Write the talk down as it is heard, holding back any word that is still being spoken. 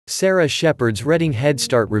Sarah Shepard's Reading Head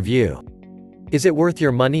Start Review. Is it worth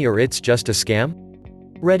your money or it's just a scam?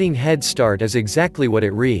 Reading Head Start is exactly what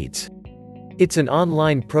it reads. It's an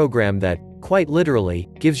online program that, quite literally,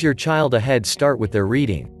 gives your child a head start with their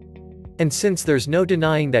reading. And since there's no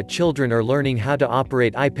denying that children are learning how to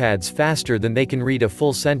operate iPads faster than they can read a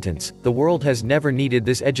full sentence, the world has never needed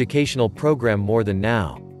this educational program more than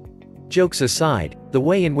now. Jokes aside, the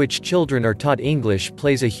way in which children are taught English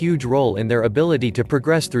plays a huge role in their ability to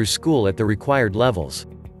progress through school at the required levels.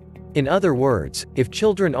 In other words, if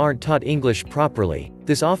children aren't taught English properly,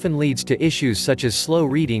 this often leads to issues such as slow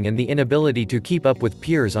reading and the inability to keep up with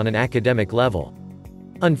peers on an academic level.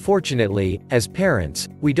 Unfortunately, as parents,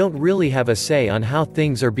 we don't really have a say on how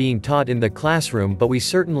things are being taught in the classroom, but we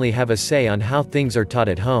certainly have a say on how things are taught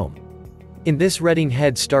at home. In this Reading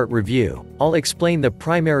Head Start review, I'll explain the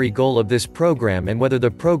primary goal of this program and whether the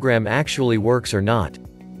program actually works or not.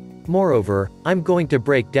 Moreover, I'm going to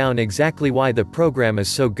break down exactly why the program is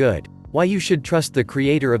so good, why you should trust the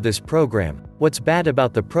creator of this program, what's bad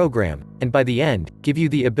about the program, and by the end, give you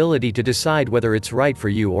the ability to decide whether it's right for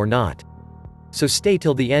you or not. So stay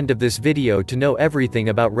till the end of this video to know everything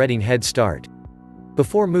about Reading Head Start.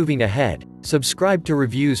 Before moving ahead, subscribe to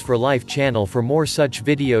Reviews for Life channel for more such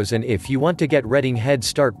videos, and if you want to get Reading Head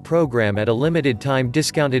Start program at a limited time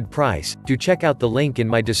discounted price, do check out the link in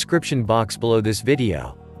my description box below this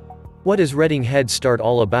video. What is Reading Head Start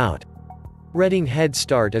all about? Reading Head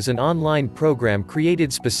Start is an online program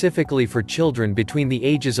created specifically for children between the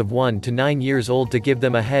ages of 1 to 9 years old to give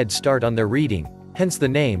them a head start on their reading, hence the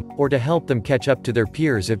name, or to help them catch up to their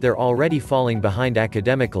peers if they're already falling behind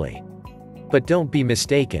academically. But don't be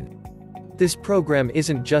mistaken. This program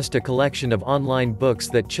isn't just a collection of online books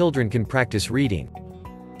that children can practice reading.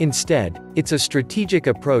 Instead, it's a strategic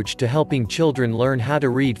approach to helping children learn how to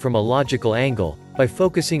read from a logical angle, by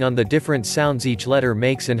focusing on the different sounds each letter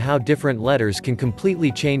makes and how different letters can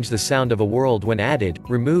completely change the sound of a word when added,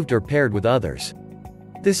 removed or paired with others.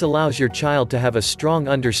 This allows your child to have a strong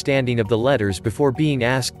understanding of the letters before being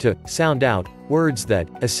asked to sound out words that,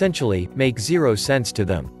 essentially, make zero sense to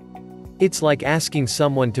them. It's like asking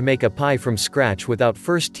someone to make a pie from scratch without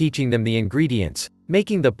first teaching them the ingredients.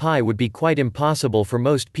 Making the pie would be quite impossible for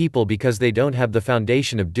most people because they don't have the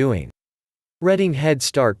foundation of doing. Reading Head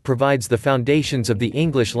Start provides the foundations of the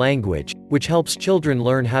English language, which helps children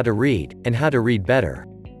learn how to read, and how to read better.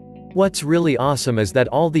 What's really awesome is that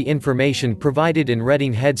all the information provided in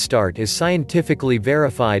Reading Head Start is scientifically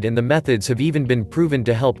verified, and the methods have even been proven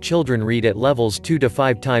to help children read at levels 2 to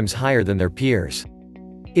 5 times higher than their peers.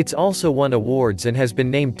 It's also won awards and has been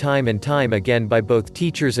named time and time again by both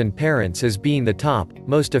teachers and parents as being the top,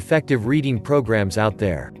 most effective reading programs out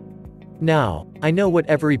there. Now, I know what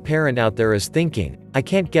every parent out there is thinking: I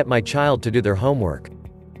can't get my child to do their homework.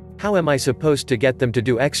 How am I supposed to get them to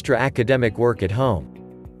do extra academic work at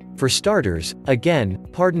home? For starters, again,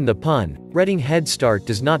 pardon the pun, Reading Head Start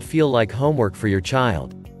does not feel like homework for your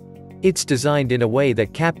child. It's designed in a way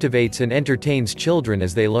that captivates and entertains children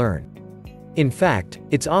as they learn. In fact,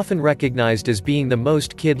 it's often recognized as being the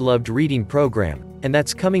most kid-loved reading program, and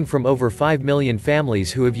that's coming from over 5 million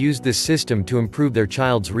families who have used this system to improve their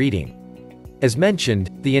child's reading. As mentioned,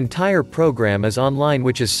 the entire program is online,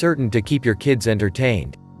 which is certain to keep your kids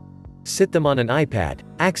entertained. Sit them on an iPad,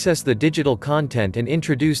 access the digital content and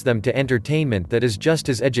introduce them to entertainment that is just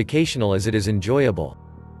as educational as it is enjoyable.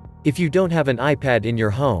 If you don't have an iPad in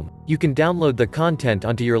your home, you can download the content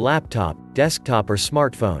onto your laptop, desktop or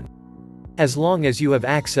smartphone. As long as you have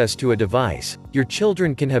access to a device, your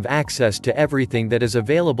children can have access to everything that is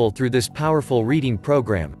available through this powerful reading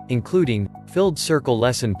program, including filled circle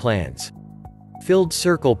lesson plans, filled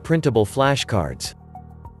circle printable flashcards,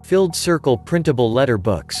 filled circle printable letter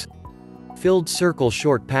books, filled circle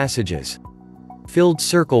short passages, filled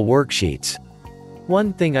circle worksheets.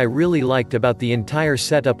 One thing I really liked about the entire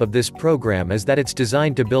setup of this program is that it's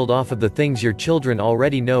designed to build off of the things your children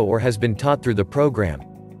already know or has been taught through the program.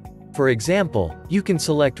 For example, you can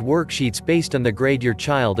select worksheets based on the grade your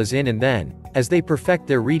child is in, and then, as they perfect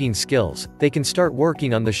their reading skills, they can start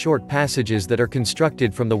working on the short passages that are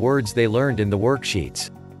constructed from the words they learned in the worksheets.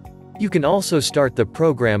 You can also start the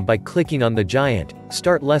program by clicking on the giant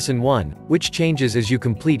Start Lesson 1, which changes as you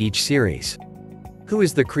complete each series. Who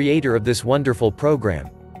is the creator of this wonderful program?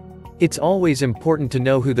 It's always important to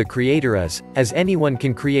know who the creator is, as anyone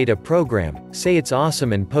can create a program, say it's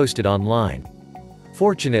awesome and post it online.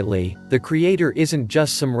 Fortunately, the creator isn't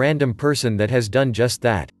just some random person that has done just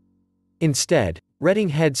that. Instead, Reading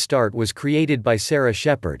Head Start was created by Sarah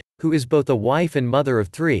Shepard, who is both a wife and mother of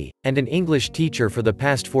 3, and an English teacher for the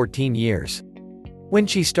past 14 years. When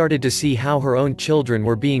she started to see how her own children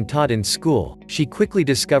were being taught in school, she quickly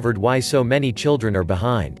discovered why so many children are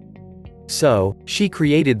behind. So, she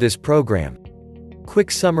created this program. Quick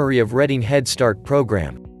summary of Reading Head Start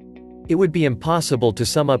program. It would be impossible to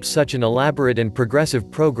sum up such an elaborate and progressive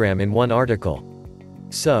program in one article.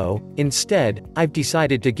 So, instead, I've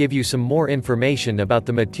decided to give you some more information about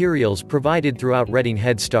the materials provided throughout Reading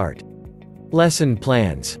Head Start. Lesson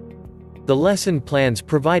plans. The lesson plans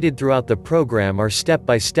provided throughout the program are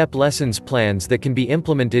step-by-step lessons plans that can be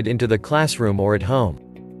implemented into the classroom or at home.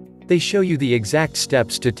 They show you the exact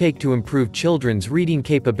steps to take to improve children's reading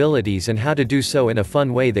capabilities and how to do so in a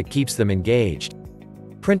fun way that keeps them engaged.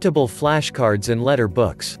 Printable flashcards and letter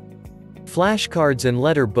books. Flashcards and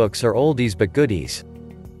letter books are oldies but goodies.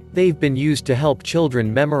 They've been used to help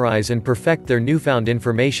children memorize and perfect their newfound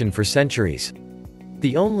information for centuries.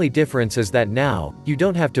 The only difference is that now, you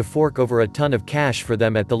don't have to fork over a ton of cash for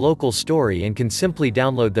them at the local store and can simply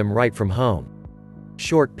download them right from home.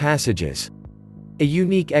 Short passages. A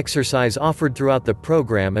unique exercise offered throughout the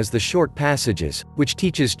program is the short passages, which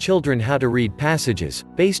teaches children how to read passages,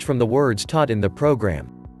 based from the words taught in the program.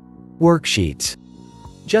 Worksheets.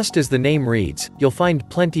 Just as the name reads, you'll find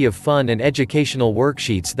plenty of fun and educational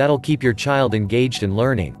worksheets that'll keep your child engaged in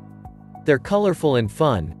learning. They're colorful and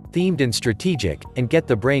fun, themed and strategic, and get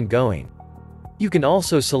the brain going. You can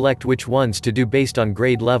also select which ones to do based on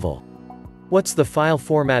grade level. What's the file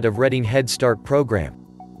format of Reading Head Start program?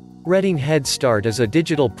 Reading Head Start is a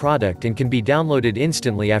digital product and can be downloaded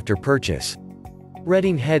instantly after purchase.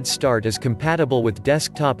 Reading Head Start is compatible with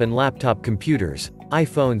desktop and laptop computers,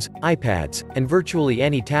 iPhones, iPads, and virtually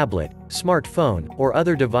any tablet, smartphone, or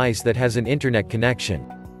other device that has an internet connection.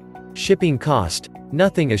 Shipping cost.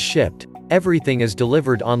 Nothing is shipped. Everything is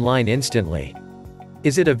delivered online instantly.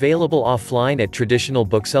 Is it available offline at traditional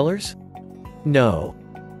booksellers? No.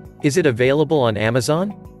 Is it available on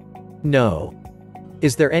Amazon? No.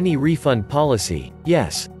 Is there any refund policy?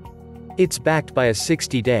 Yes. It's backed by a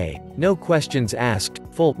 60-day, no questions asked,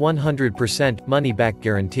 full 100% money-back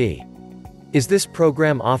guarantee. Is this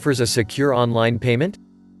program offers a secure online payment?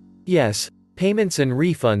 Yes. Payments and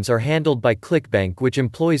refunds are handled by ClickBank, which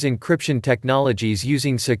employs encryption technologies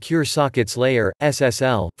using Secure Sockets Layer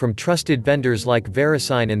 (SSL) from trusted vendors like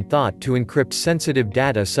VeriSign and Thought to encrypt sensitive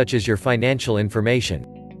data such as your financial information.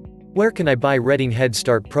 Where can I buy Reading Head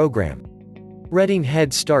Start program? Reading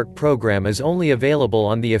Head Start program is only available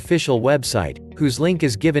on the official website, whose link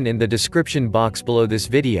is given in the description box below this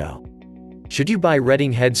video. Should you buy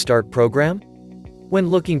Reading Head Start program? When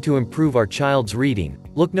looking to improve our child's reading,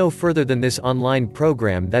 look no further than this online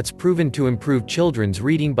program that's proven to improve children's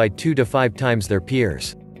reading by 2 to 5 times their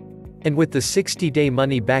peers. And with the 60-day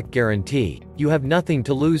money-back guarantee, you have nothing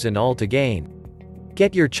to lose and all to gain.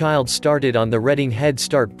 Get your child started on the Reading Head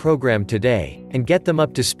Start program today, and get them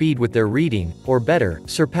up to speed with their reading, or better,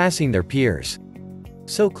 surpassing their peers.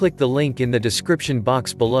 So click the link in the description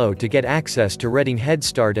box below to get access to Reading Head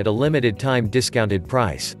Start at a limited time discounted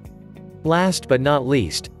price. Last but not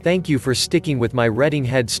least, thank you for sticking with my Reading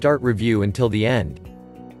Head Start review until the end.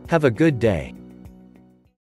 Have a good day.